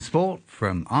sport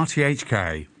from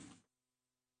RTHK.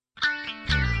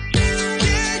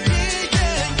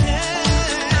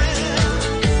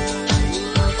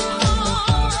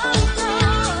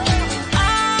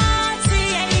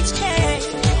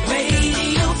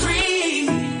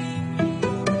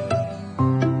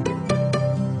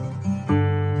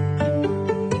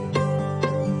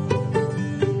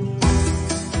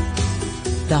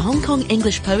 The Hong Kong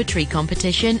English Poetry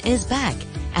Competition is back,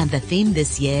 and the theme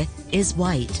this year is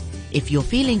white. If you're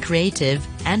feeling creative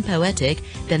and poetic,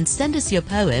 then send us your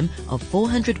poem of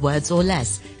 400 words or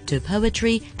less to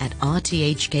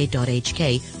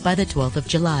poetry@rthk.hk by the 12th of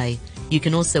July. You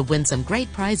can also win some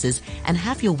great prizes and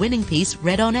have your winning piece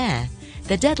read on air.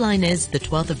 The deadline is the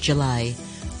 12th of July.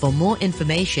 For more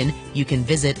information, you can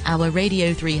visit our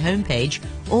Radio 3 homepage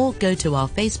or go to our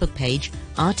Facebook page,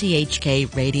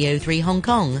 RTHK Radio 3 Hong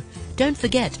Kong. Don't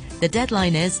forget, the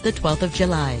deadline is the 12th of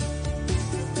July.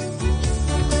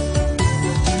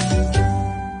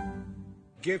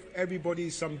 Give everybody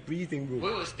some breathing room.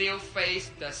 We will still face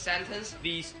the sentence.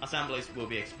 These assemblies will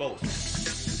be exposed.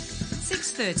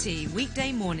 6:30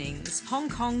 weekday mornings, Hong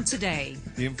Kong Today.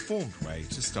 The informed way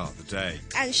to start the day.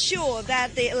 Ensure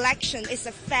that the election is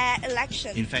a fair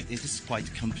election. In fact, it is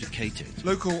quite complicated.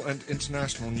 Local and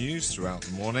international news throughout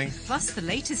the morning. Plus the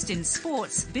latest in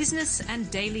sports, business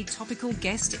and daily topical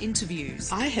guest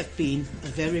interviews. I have been a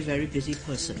very, very busy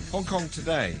person. Hong Kong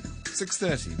Today,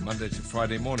 6:30 Monday to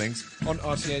Friday mornings on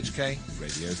RTHK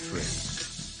Radio 3.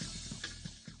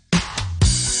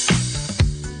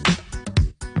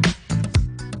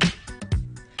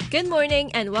 Good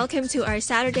morning and welcome to our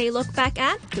Saturday look back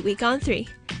at the week on 3.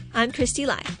 I'm Christy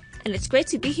Lai, and it's great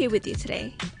to be here with you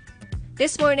today.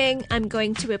 This morning, I'm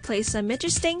going to replay some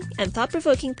interesting and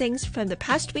thought-provoking things from the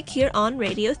past week here on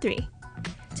Radio 3.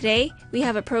 Today, we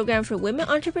have a program for women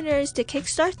entrepreneurs to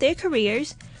kickstart their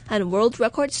careers and World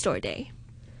Record Store Day.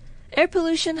 Air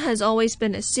pollution has always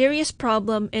been a serious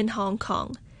problem in Hong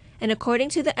Kong, and according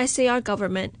to the SAR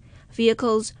government,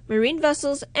 vehicles, marine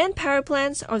vessels, and power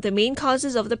plants are the main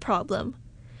causes of the problem.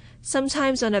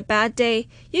 Sometimes on a bad day,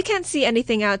 you can't see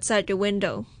anything outside your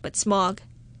window but smog.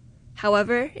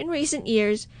 However, in recent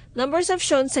years, numbers have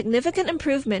shown significant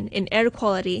improvement in air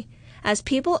quality as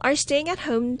people are staying at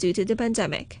home due to the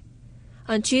pandemic.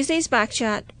 On Tuesday's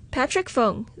Backchat, Patrick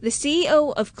Fung, the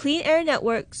CEO of Clean Air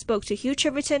Network, spoke to Hugh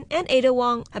Chiverton and Ada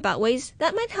Wong about ways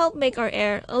that might help make our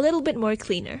air a little bit more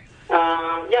cleaner.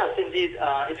 Yes, indeed,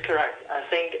 it's correct. I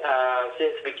think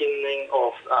since the beginning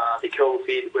of the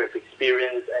COVID, we've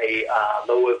experienced a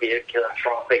lower vehicular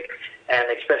traffic, and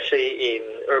especially in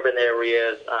urban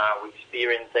areas, we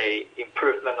experienced a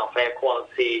improvement of air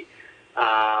quality,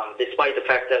 despite the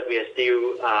fact that we are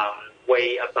still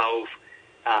way above,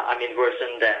 worse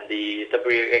than the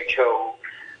WHO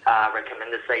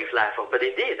recommended safe level. But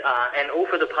indeed, and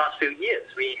over the past few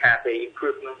years, we have an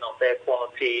improvement of air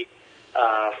quality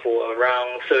for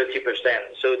around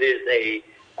 30%. So there's a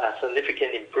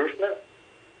significant improvement.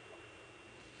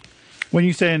 When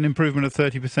you say an improvement of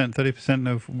 30%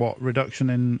 of what? Reduction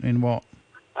in what?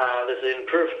 There's an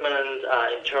improvement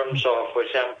in terms of, for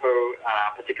example,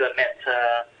 particulate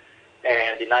matter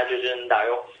and the nitrogen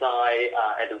dioxide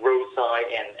at the roadside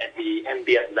and at the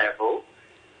ambient level.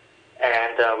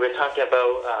 And we're talking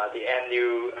about the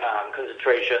annual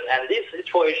concentration. And this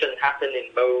situation happened in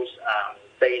most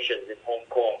stations in Hong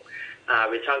Kong.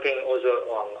 We're talking also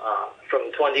on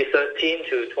from 2013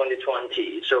 to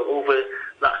 2020. So over the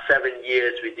last 7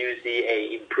 years, we do see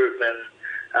a improvement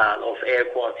of air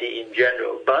quality in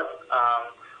general. But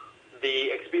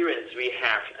the experience we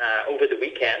have over the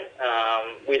weekend,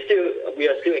 we are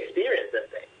still experiencing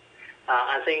it.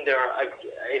 I think there are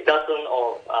a dozen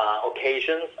of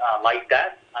occasions like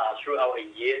that throughout a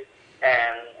year,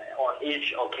 and on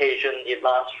each occasion it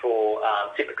lasts for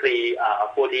typically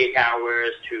 48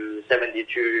 hours to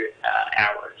 72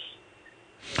 hours.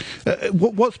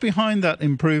 What's behind that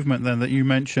improvement then that you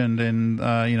mentioned in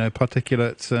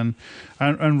particulates and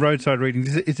roadside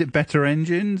readings? Is it better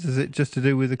engines? Is it just to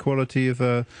do with the quality of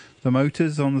the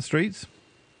motors on the streets?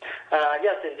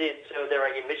 Yes, indeed. So there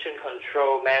are emission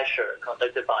control measures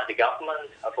conducted by the government,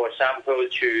 for example,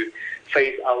 to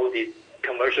phase out the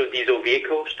commercial diesel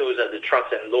vehicles. Those are the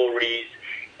trucks and lorries.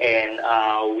 And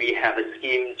we have a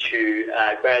scheme to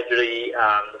gradually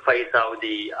phase out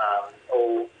the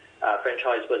old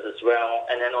franchise bus as well.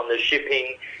 And then on the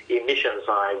shipping emission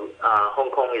side,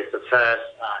 Hong Kong is the first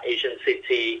Asian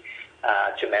city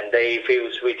to mandate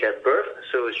fuel switch at birth,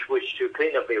 so switch to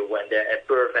cleaner fuel when they're at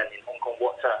birth and in Hong Kong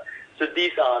water. So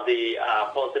these are the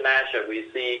policy measures we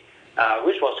see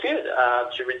which was good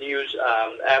to reduce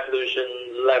air pollution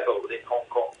level in Hong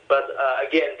Kong. But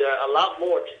again, there are a lot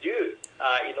more to do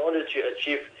in order to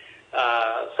achieve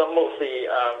some of the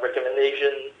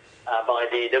recommendations by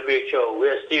the WHO. We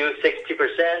are still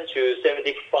 60% to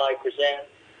 75%.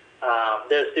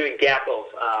 There's still a gap of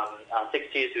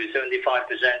 60 to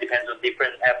 75%, depends on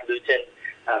different air pollutant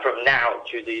from now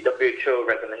to the WHO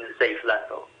recommended safe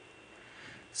level.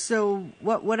 So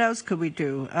what else could we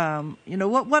do?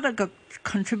 What are the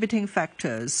contributing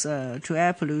factors to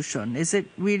air pollution? Is it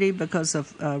really because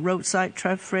of roadside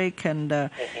traffic and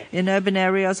in urban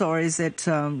areas, or is it,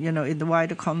 in the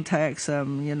wider context,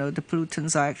 the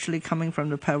pollutants are actually coming from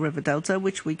the Pearl River Delta,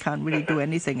 which we can't really do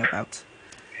anything about?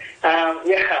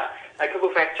 A couple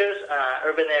of factors.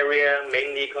 Urban area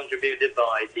mainly contributed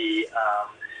by the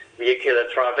vehicular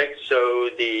traffic, so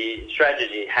the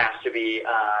strategy has to be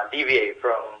deviate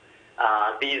from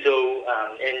diesel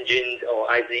engines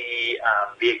or ICE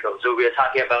vehicles. So we are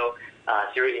talking about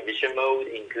zero emission mode,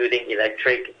 including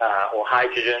electric or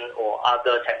hydrogen or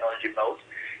other technology modes.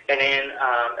 And then,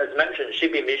 as mentioned,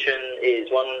 ship emission is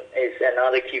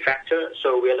another key factor.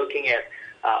 So we are looking at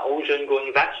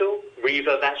ocean-going vessel,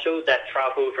 river vessels that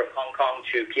travel from Hong Kong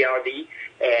to PRD,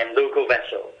 and local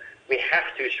vessels. We have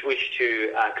to switch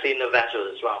to cleaner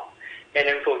vessels as well. And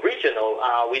then for regional,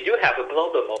 we do have a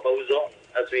problem of ozone.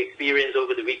 As we experienced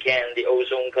over the weekend, the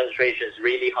ozone concentration is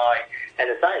really high, and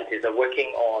the scientists are working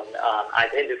on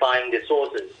identifying the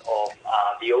sources of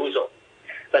the ozone.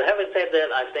 But having said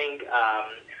that, I think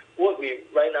what we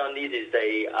right now need is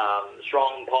a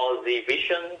strong policy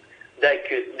vision that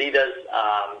could lead us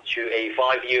to a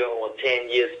 5-year or 10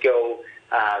 years goal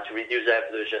to reduce air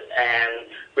pollution. And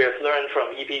we have learned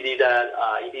from EPD that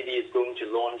EPD is going to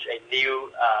launch a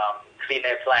new clean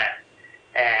air plan.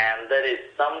 And that is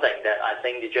something that I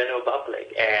think the general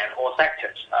public and all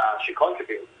sectors should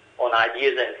contribute on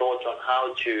ideas and thoughts on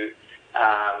how to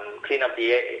clean up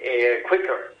the air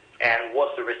quicker, and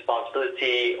what's the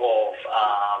responsibility of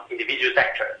individual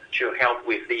sector to help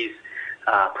with these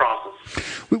process.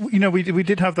 We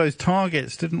did have those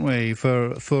targets, didn't we,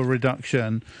 for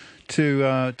reduction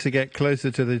to get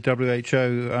closer to the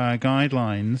WHO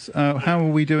guidelines. How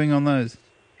are we doing on those?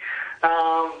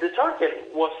 The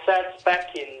target was set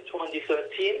back in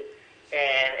 2013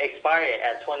 and expired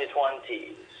at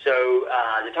 2020. So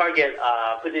the target,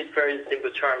 put it in very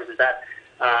simple terms, is that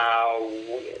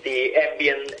the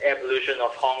ambient air pollution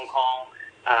of Hong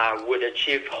Kong would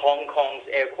achieve Hong Kong's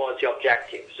air quality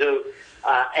objective. So,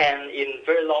 and in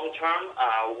very long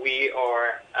term, we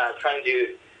are trying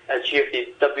to achieve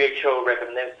the WHO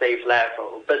recommended safe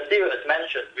level. But still, as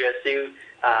mentioned, we are still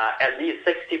at least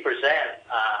 60%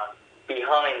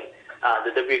 behind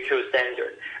the WHO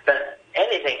standard. But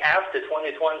anything after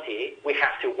 2020, we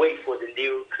have to wait for the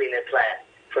new cleaner plan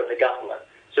from the government.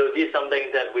 So this is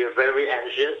something that we are very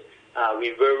anxious.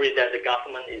 We worry that the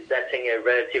government is setting a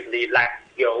relatively lax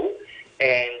goal,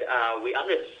 and we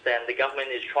understand the government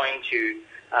is trying to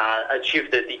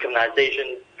achieve the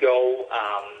decarbonization goal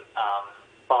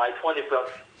by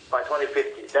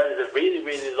 2050. That is a really,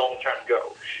 really long-term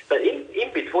goal. But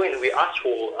in between, we ask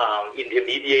for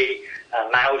intermediate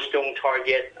milestone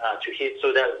target to hit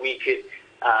so that we could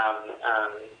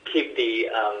keep the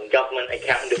government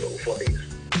accountable for this.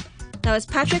 That was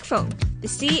Patrick Fung, the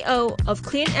CEO of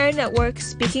Clean Air Network,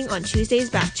 speaking on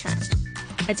Tuesday's Backchat.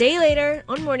 A day later,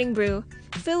 on Morning Brew,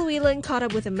 Phil Whelan caught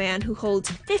up with a man who holds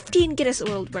 15 Guinness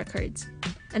World Records.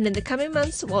 And in the coming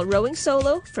months, while rowing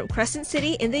solo from Crescent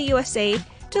City in the USA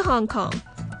to Hong Kong,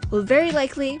 will very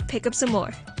likely pick up some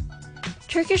more.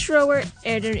 Turkish rower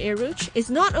Erdem Eruç is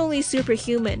not only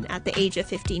superhuman at the age of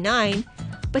 59,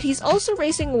 but he's also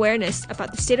raising awareness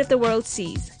about the state of the world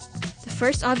seas. The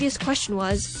first obvious question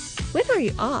was, when are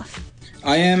you off?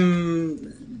 I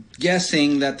am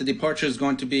guessing that the departure is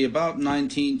going to be about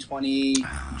 19-20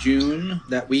 June,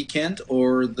 that weekend,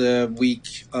 or the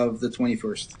week of the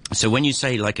 21st. So when you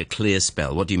say like a clear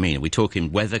spell, what do you mean? Are we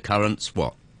talking weather, currents,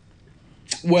 what?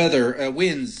 Weather,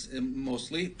 winds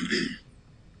mostly.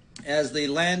 As the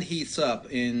land heats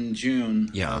up in June,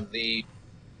 the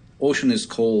ocean is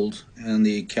cold and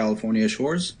the California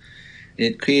shores.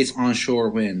 It creates onshore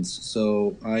winds.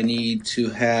 So I need to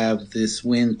have this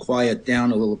wind quiet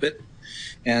down a little bit.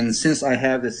 And since I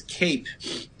have this cape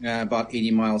about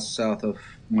 80 miles south of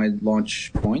my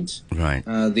launch point, right,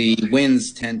 the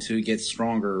winds tend to get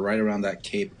stronger right around that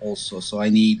cape also. So I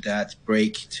need that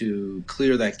break to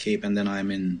clear that cape, and then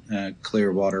I'm in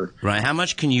clear water. Right. How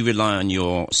much can you rely on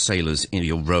your sailors,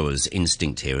 your rowers'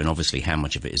 instinct here, and obviously how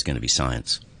much of it is going to be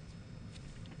science?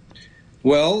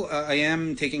 Well, I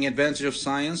am taking advantage of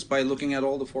science by looking at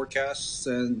all the forecasts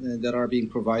that are being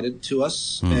provided to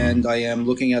us, and I am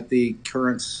looking at the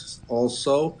currents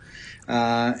also.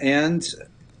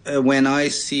 When I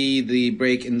see the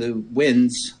break in the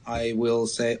winds, I will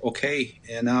say, okay,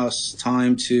 and now it's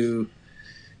time to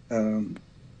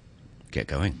get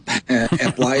going.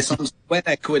 Apply some sweat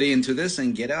equity into this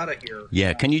and get out of here.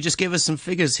 Yeah, can you just give us some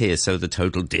figures here? So the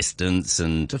total distance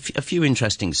and a few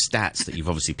interesting stats that you've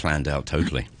obviously planned out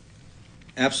totally.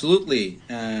 Absolutely.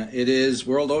 It is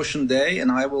World Ocean Day,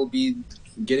 and I will be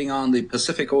getting on the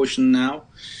Pacific Ocean now.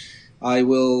 I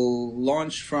will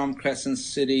launch from Crescent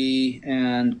City,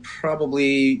 and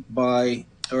probably by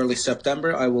early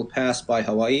September, I will pass by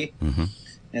Hawaii.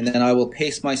 And then I will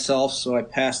pace myself, so I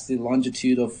pass the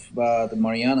longitude of the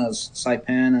Marianas,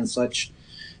 Saipan and such,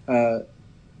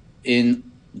 in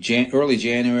early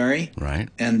January. Right.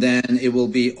 And then it will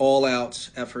be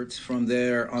all-out effort from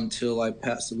there until I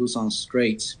pass the Luzon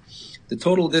Strait. The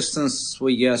total distance,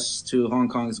 we guess, to Hong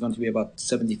Kong is going to be about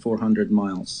 7,400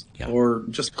 miles, or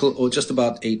just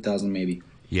about 8,000 maybe.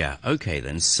 Yeah, okay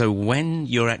then. So when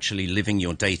you're actually living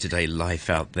your day-to-day life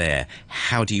out there,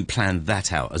 how do you plan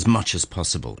that out as much as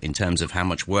possible in terms of how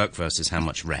much work versus how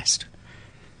much rest?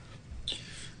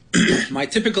 My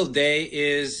typical day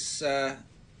is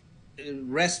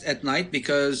rest at night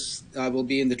because I will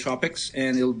be in the tropics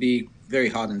and it'll be very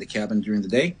hot in the cabin during the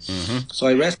day. So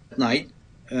I rest at night,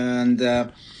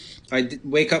 and I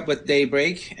wake up with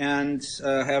daybreak and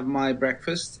have my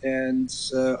breakfast, and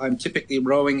I'm typically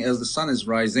rowing as the sun is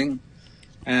rising,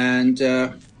 and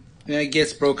it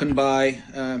gets broken by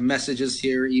messages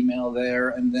here, email there,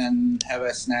 and then have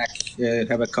a snack,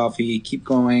 have a coffee, keep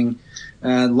going.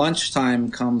 Lunchtime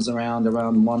comes around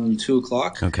 1, 2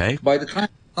 o'clock. Okay. By the time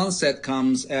sunset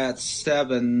comes at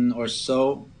 7 or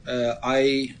so,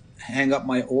 I hang up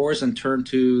my oars and turn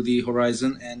to the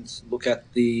horizon and look at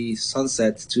the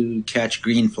sunset to catch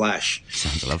green flash.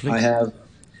 Sounds lovely. I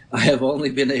have only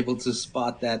been able to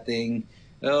spot that thing,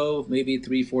 maybe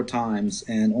 3-4 times,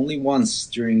 and only once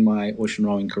during my ocean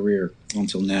rowing career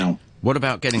until now. What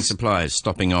about getting supplies,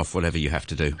 stopping off whatever you have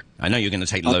to do? I know you're going to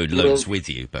take loads with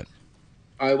you, but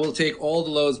I will take all the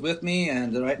loads with me,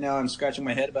 and right now I'm scratching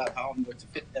my head about how I'm going to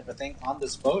fit everything on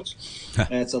this boat.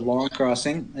 It's a long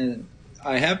crossing.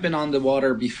 I have been on the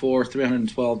water before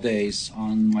 312 days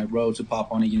on my road to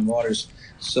Papua New Guinea waters,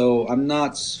 so I'm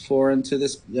not foreign to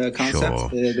this concept. Sure.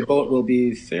 The boat will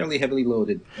be fairly heavily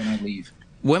loaded when I leave.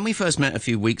 When we first met a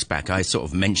few weeks back, I sort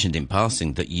of mentioned in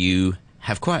passing that you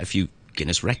have quite a few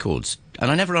Guinness records,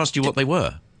 and I never asked you what they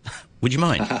were. Would you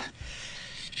mind?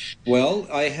 Well,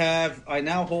 I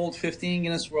now hold 15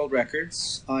 Guinness World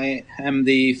Records. I am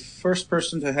the first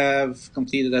person to have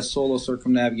completed a solo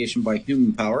circumnavigation by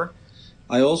human power.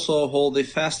 I also hold the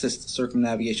fastest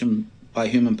circumnavigation by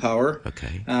human power.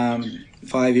 Okay.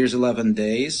 5 years, 11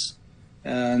 days.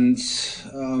 And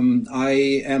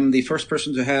I am the first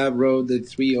person to have rowed the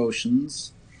 3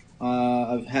 oceans.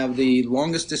 I have the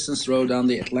longest distance row down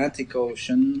the Atlantic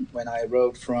Ocean when I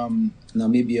rowed from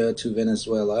Namibia to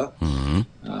Venezuela,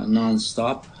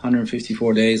 non-stop,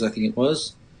 154 days I think it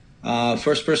was.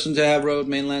 First person to have rowed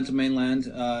mainland to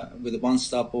mainland with a one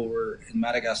stopover in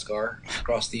Madagascar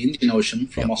across the Indian Ocean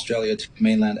from Australia to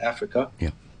mainland Africa.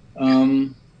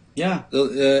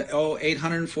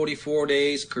 844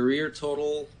 days career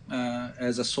total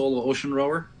as a solo ocean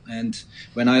rower. And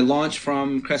when I launch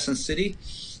from Crescent City,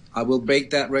 I will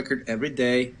break that record every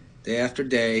day, day after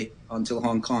day, until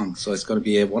Hong Kong. So it's going to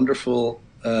be a wonderful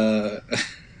to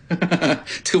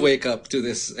wake up to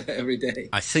this every day.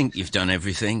 I think you've done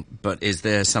everything, but is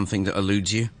there something that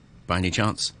eludes you, by any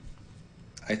chance?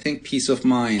 I think peace of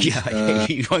mind. Yeah,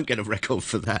 you won't get a record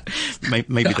for that.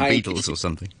 Maybe the Beatles or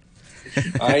something.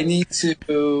 I need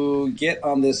to get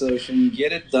on this ocean,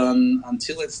 get it done.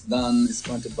 Until it's done, it's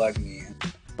going to bug me.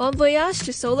 Bon voyage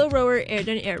to solo rower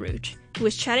Erden Eruj, who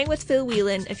was chatting with Phil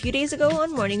Whelan a few days ago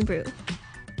on Morning Brew.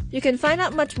 You can find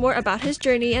out much more about his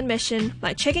journey and mission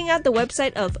by checking out the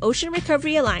website of Ocean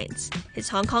Recovery Alliance, his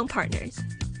Hong Kong partners.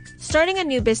 Starting a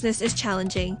new business is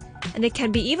challenging, and it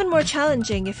can be even more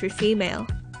challenging if you're female.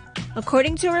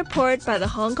 According to a report by the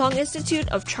Hong Kong Institute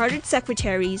of Chartered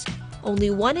Secretaries,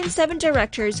 only 1 in 7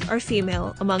 directors are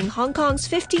female among Hong Kong's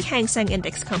 50 Hang Seng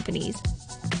Index companies.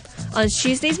 On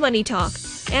Tuesday's Money Talk,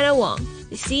 Anna Wong,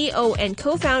 the CEO and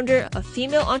co-founder of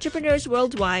Female Entrepreneurs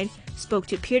Worldwide, spoke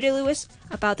to Pierre de Lewis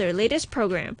about their latest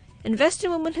program, Invest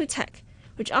in Women Who Tech,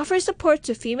 which offers support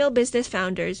to female business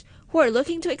founders who are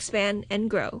looking to expand and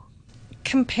grow.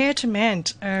 Compared to men,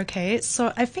 okay,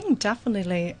 so I think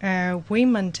definitely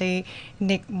women, they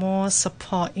need more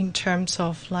support in terms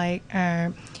of like,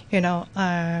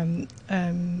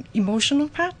 emotional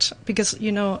part, because,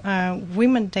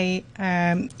 women, they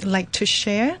like to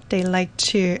share, they like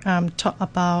to talk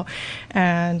about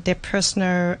their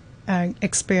personal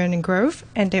experience and growth,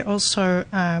 and they also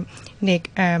need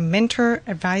a mentor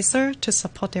advisor to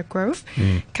support their growth.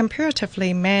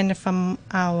 Comparatively, men, from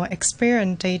our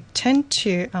experience, they tend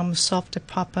to solve the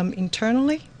problem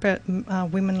internally, but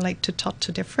women like to talk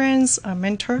to their friends,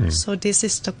 mentors. So this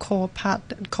is the core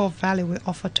value we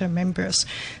offer to members.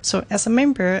 So as a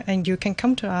member, and you can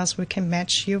come to us, we can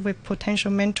match you with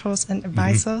potential mentors and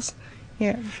advisors.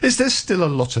 Yeah. Is there still a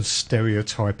lot of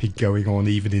stereotyping going on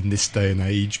even in this day and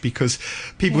age? Because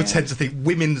people tend to think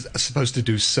women are supposed to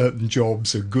do certain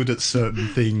jobs, are good at certain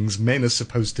things, men are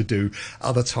supposed to do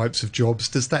other types of jobs.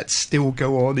 Does that still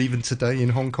go on even today in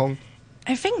Hong Kong?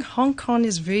 I think Hong Kong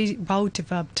is very well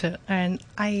developed, and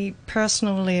I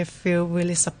personally feel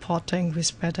really supporting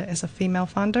Whisperer as a female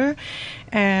founder.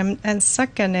 And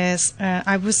second is,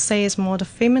 I would say, it's more the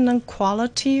feminine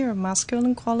quality or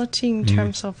masculine quality in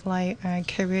terms of like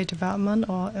career development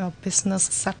or business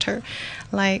sector.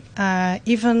 Like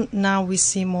even now we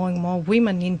see more and more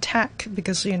women in tech,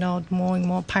 because more and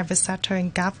more private sector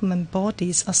and government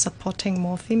bodies are supporting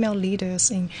more female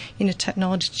leaders in the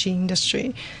technology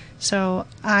industry. So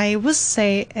I would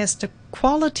say, as the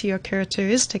quality or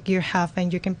characteristic you have,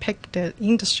 and you can pick the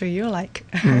industry you like.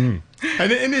 And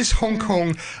is Hong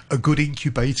Kong a good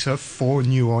incubator for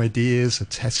new ideas, a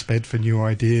test bed for new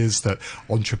ideas that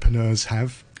entrepreneurs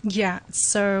have? Yeah,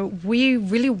 so we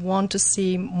really want to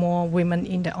see more women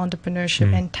in the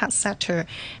entrepreneurship and tech sector.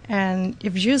 And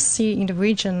if you see in the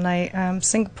region like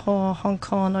Singapore, Hong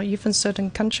Kong, or even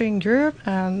certain countries in Europe,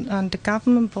 and the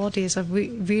government bodies are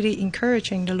really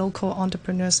encouraging the local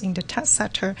entrepreneurs in the tech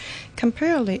sector.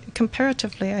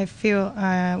 Comparatively, I feel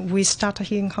we started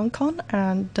here in Hong Kong,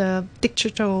 and the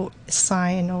digital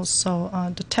side and also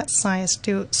the tech side is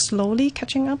still slowly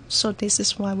catching up. So this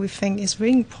is why we think it's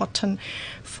really important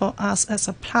for us as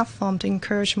a platform to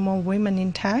encourage more women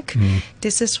in tech.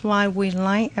 This is why we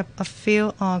line up a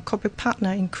few corporate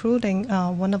partners, including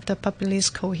one of the public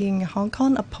schools here in Hong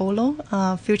Kong,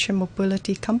 Apollo, Future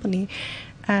Mobility Company.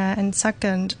 And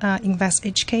second, Invest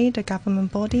HK, the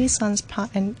government body, SunSpark,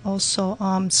 and also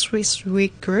Swiss Re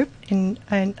Group,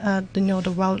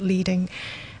 the world leading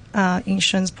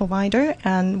insurance provider.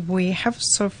 And we have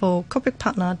several corporate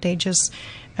partners. They just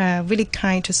really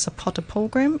kind to support the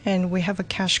program, and we have a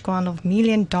cash grant of $1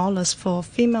 million for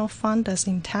female founders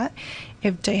in tech.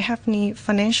 If they have any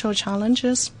financial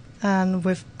challenges and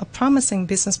with a promising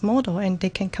business model, and they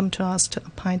can come to us to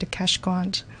apply the cash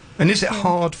grant. And is it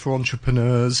hard for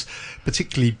entrepreneurs,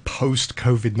 particularly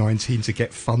post-COVID-19, to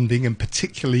get funding? And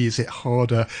particularly, is it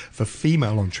harder for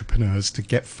female entrepreneurs to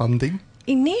get funding?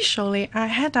 Initially, I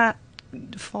had that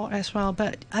thought as well,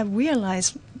 but I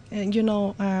realized,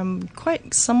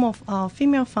 quite some of our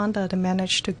female founders, they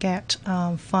managed to get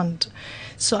fund.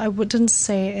 So I wouldn't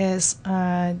say it's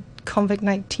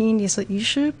COVID-19 is an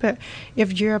issue, but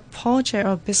if your project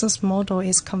or business model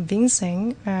is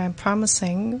convincing and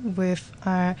promising with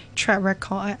a track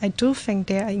record, I do think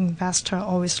there are investors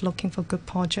always looking for good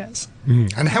projects.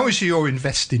 And how is your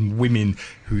Invest in Women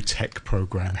Who Tech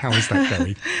program? How is that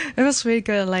going? It was really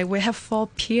good. Like, we have 4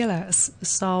 pillars.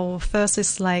 So first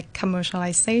is like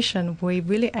commercialization. We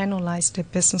really analyze the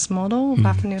business model,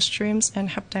 revenue streams, and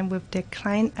help them with their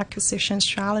client acquisition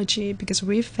strategy, because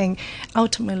we think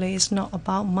ultimately it's not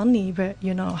about money, but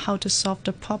how to solve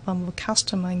the problem with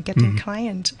customer and getting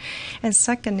client. And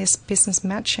second is business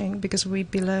matching, because we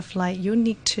believe like you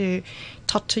need to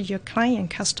talk to your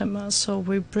client customers. So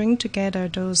we bring together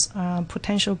those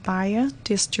potential buyer,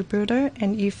 distributor,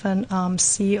 and even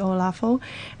CEO level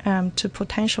to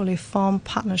potentially form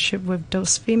partnership with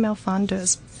those female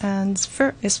founders. And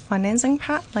third is financing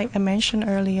part. Like I mentioned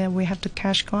earlier, we have the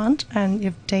cash grant, and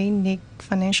if they need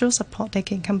financial support, they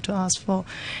can come to us for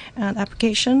an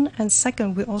application. And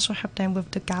second, we also have them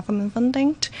with the government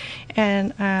funding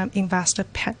and investor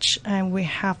pitch. And we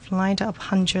have lined up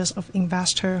hundreds of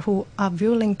investors who are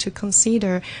willing to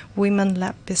consider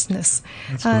women-led business.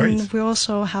 That's and great. We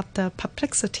also have the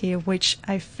publicity, which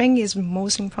I think is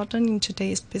most important in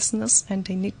today's business, and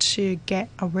they need to get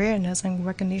awareness and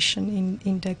recognition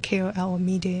in the KOL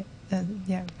media.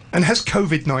 And has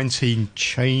COVID-19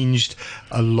 changed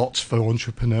a lot for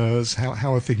entrepreneurs?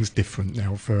 How are things different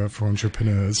now for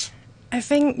entrepreneurs? I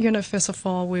think, first of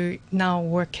all, we're now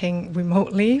working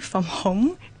remotely from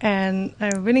home. And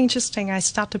really interesting, I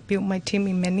started to build my team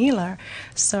in Manila.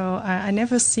 So I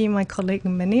never see my colleague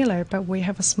in Manila, but we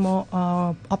have a small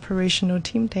operational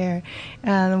team there.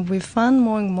 And we found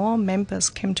more and more members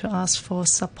came to us for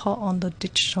support on the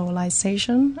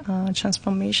digitalization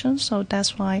transformation. So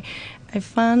that's why I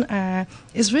found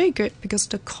it's really good because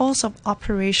the cost of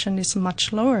operation is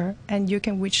much lower and you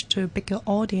can reach to a bigger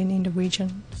audience in the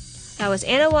region. That was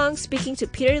Anna Wong speaking to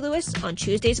Peter Lewis on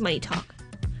Tuesday's Money Talk.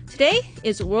 Today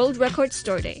is World Record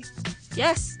Store Day.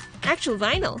 Yes, actual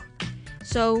vinyl.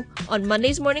 So, on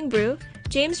Monday's Morning Brew,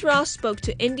 James Ross spoke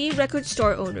to indie record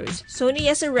store owners Sony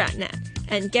Yesaratnam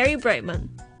and Gary Brightman.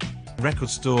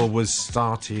 Record Store was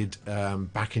started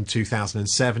back in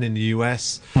 2007 in the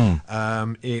US.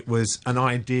 It was an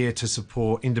idea to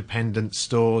support independent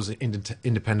stores,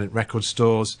 independent record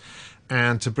stores,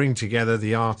 and to bring together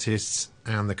the artists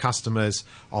and the customers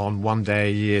on one day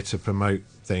a year to promote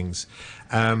things.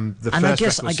 I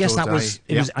guess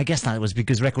that was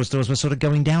because record stores were sort of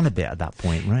going down a bit at that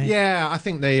point, right? Yeah, I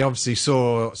think they obviously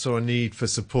saw a need for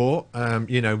support.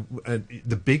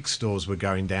 The big stores were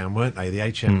going down, weren't they? The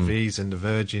HMVs and the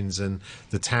Virgins and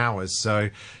the Towers.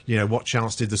 So, what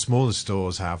chance did the smaller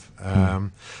stores have?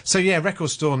 Record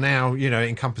Store now,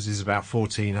 encompasses about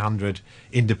 1,400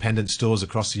 independent stores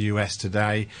across the US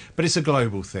today, but it's a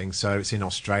global thing. So it's in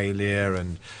Australia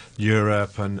and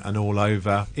Europe and all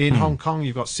over. In Hong Kong,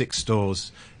 you've got 6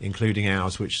 stores, including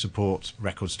ours, which support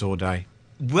Record Store Day.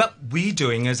 What we're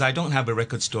doing is I don't have a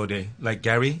record store day. Like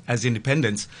Gary, as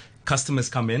independents, customers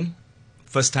come in.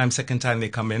 First time, second time they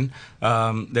come in,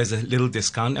 there's a little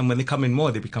discount. And when they come in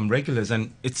more, they become regulars.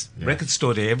 And it's record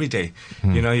store day every day.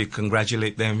 You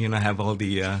congratulate them, have all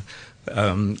the...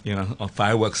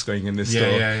 fireworks going in the store.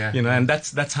 And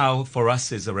that's how for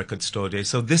us is a record store day.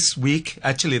 So this week,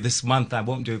 actually this month, I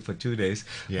won't do it for 2 days,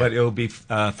 but it'll be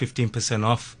 15%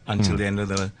 off until the end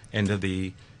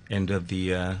of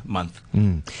the month.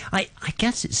 I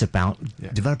guess it's about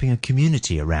developing a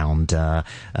community around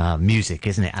music,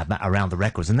 isn't it? Around the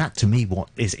records, and that to me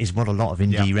is what a lot of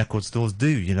indie record stores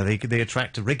do. They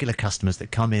attract regular customers that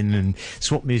come in and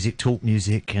swap music, talk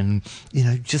music, and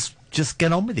just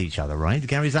get on with each other, right?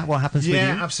 Gary, is that what happens with you?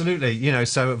 Yeah, absolutely.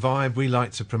 So at Vibe, we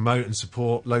like to promote and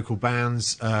support local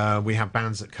bands. We have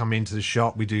bands that come into the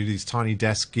shop. We do these tiny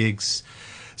desk gigs.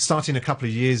 Starting a couple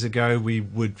of years ago, we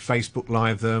would Facebook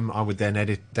Live them. I would then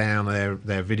edit down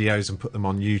their videos and put them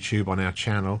on YouTube on our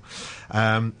channel.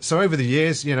 So over the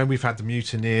years, we've had the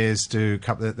Mutineers do a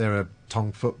couple. They're a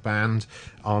Tongfoot band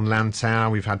on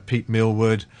Lantau. We've had Pete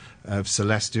Millwood of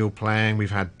Celestial playing.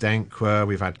 We've had Denkwa.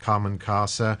 We've had Carmen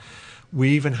Casa. We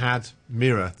even had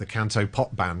Mirror, the Canto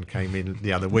Pop band, came in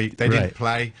the other week. They didn't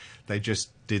play. They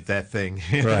just did their thing.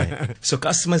 Right. So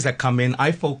customers that come in,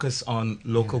 I focus on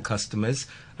local customers,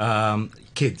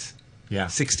 kids.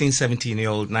 16,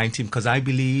 17-year-old, 19, because I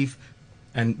believe,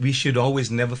 and we should always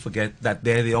never forget that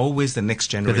they're always the next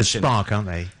generation. They're the spark, aren't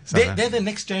they? They're the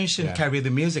next generation carry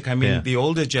the music. I mean, the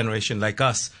older generation like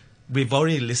us, we've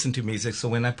already listened to music, so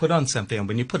when I put on something, and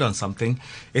when you put on something,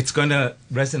 it's going to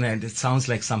resonate. It sounds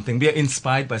like something. We are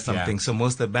inspired by something, so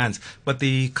most of the bands. But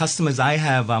the customers I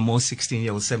have are more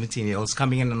 16-year-olds, 17-year-olds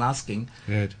coming in and asking,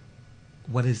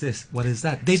 what is this? What is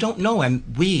that? They don't know, and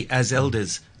we as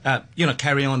elders,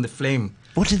 carry on the flame.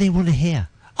 What do they want to hear?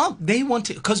 Oh, they want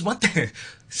to, because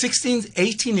 16,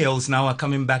 18-year-olds now are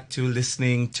coming back to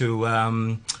listening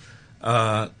to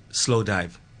Slow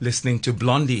Dive, listening to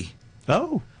Blondie.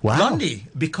 Oh, wow. Blondie,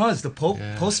 because the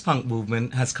post-punk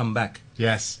movement has come back.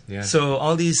 Yes. So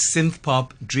all these synth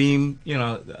pop, Dream,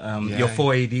 your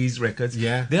 4ADs records,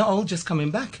 they're all just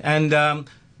coming back. And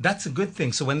that's a good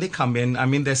thing. So when they come in, I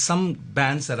mean, there's some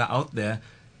bands that are out there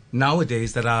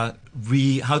nowadays that are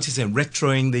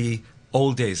retroing the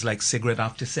old days, like Cigarette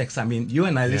After Sex. I mean, you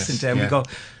and I listen to them, we go,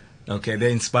 okay, they're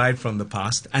inspired from the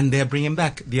past, and they're bringing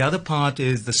back. The other part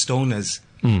is the Stoners,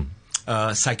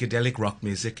 psychedelic rock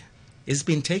music. It's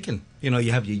been taken.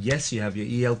 You have your Yes, you have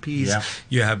your ELPs,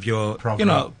 you have your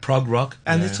prog rock,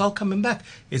 and it's all coming back.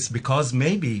 It's because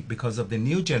of the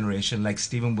new generation like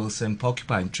Steven Wilson,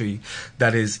 Porcupine Tree,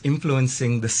 that is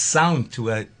influencing the sound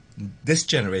to this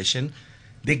generation.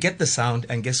 They get the sound,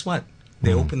 and guess what?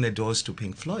 They open their doors to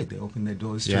Pink Floyd. They open their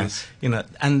doors to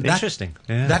and interesting.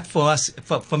 That for us,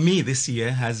 for me, this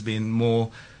year has been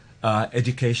more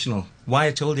educational. Why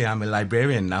I told you I'm a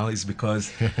librarian now is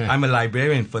because I'm a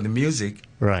librarian for the music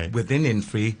within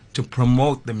InFree to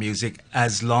promote the music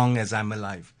as long as I'm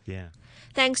alive.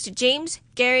 Thanks to James,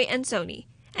 Gary, and Sony.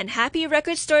 And happy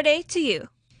Record Store Day to you.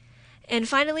 And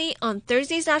finally, on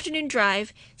Thursday's afternoon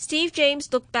drive, Steve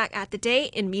James looked back at the day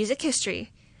in music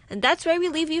history. And that's where we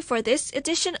leave you for this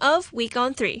edition of Week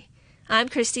on 3. I'm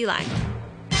Christy Lai.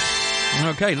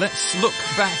 Okay, let's look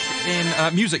back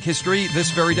in music history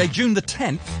this very day, June the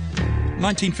 10th,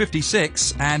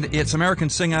 1956, and it's American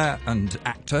singer and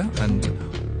actor and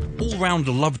all-round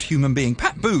loved human being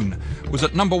Pat Boone was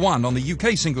at number 1 on the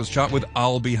UK singles chart with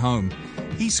I'll Be Home.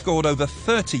 He scored over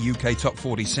 30 UK top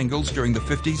 40 singles during the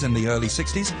 50s and the early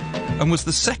 60s and was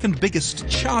the second biggest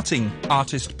charting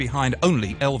artist behind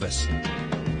only Elvis.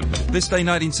 This day,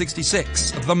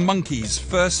 1966, the Monkees'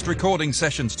 first recording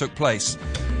sessions took place.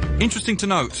 Interesting to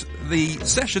note, the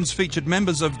sessions featured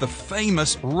members of the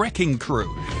famous Wrecking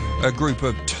Crew, a group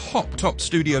of top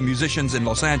studio musicians in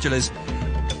Los Angeles,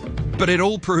 but it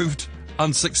all proved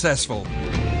unsuccessful.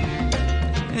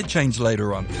 It changed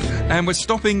later on. And we're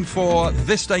stopping for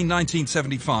this day,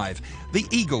 1975. The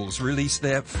Eagles released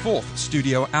their 4th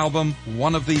studio album,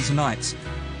 One of These Nights,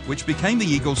 which became the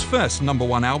Eagles' first number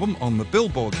 1 album on the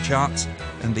Billboard charts,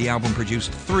 and the album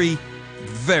produced 3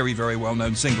 very, very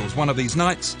well-known singles. One of These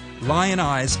Nights, Lion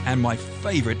Eyes, and my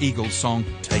favourite Eagles song,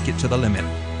 Take It to the Limit.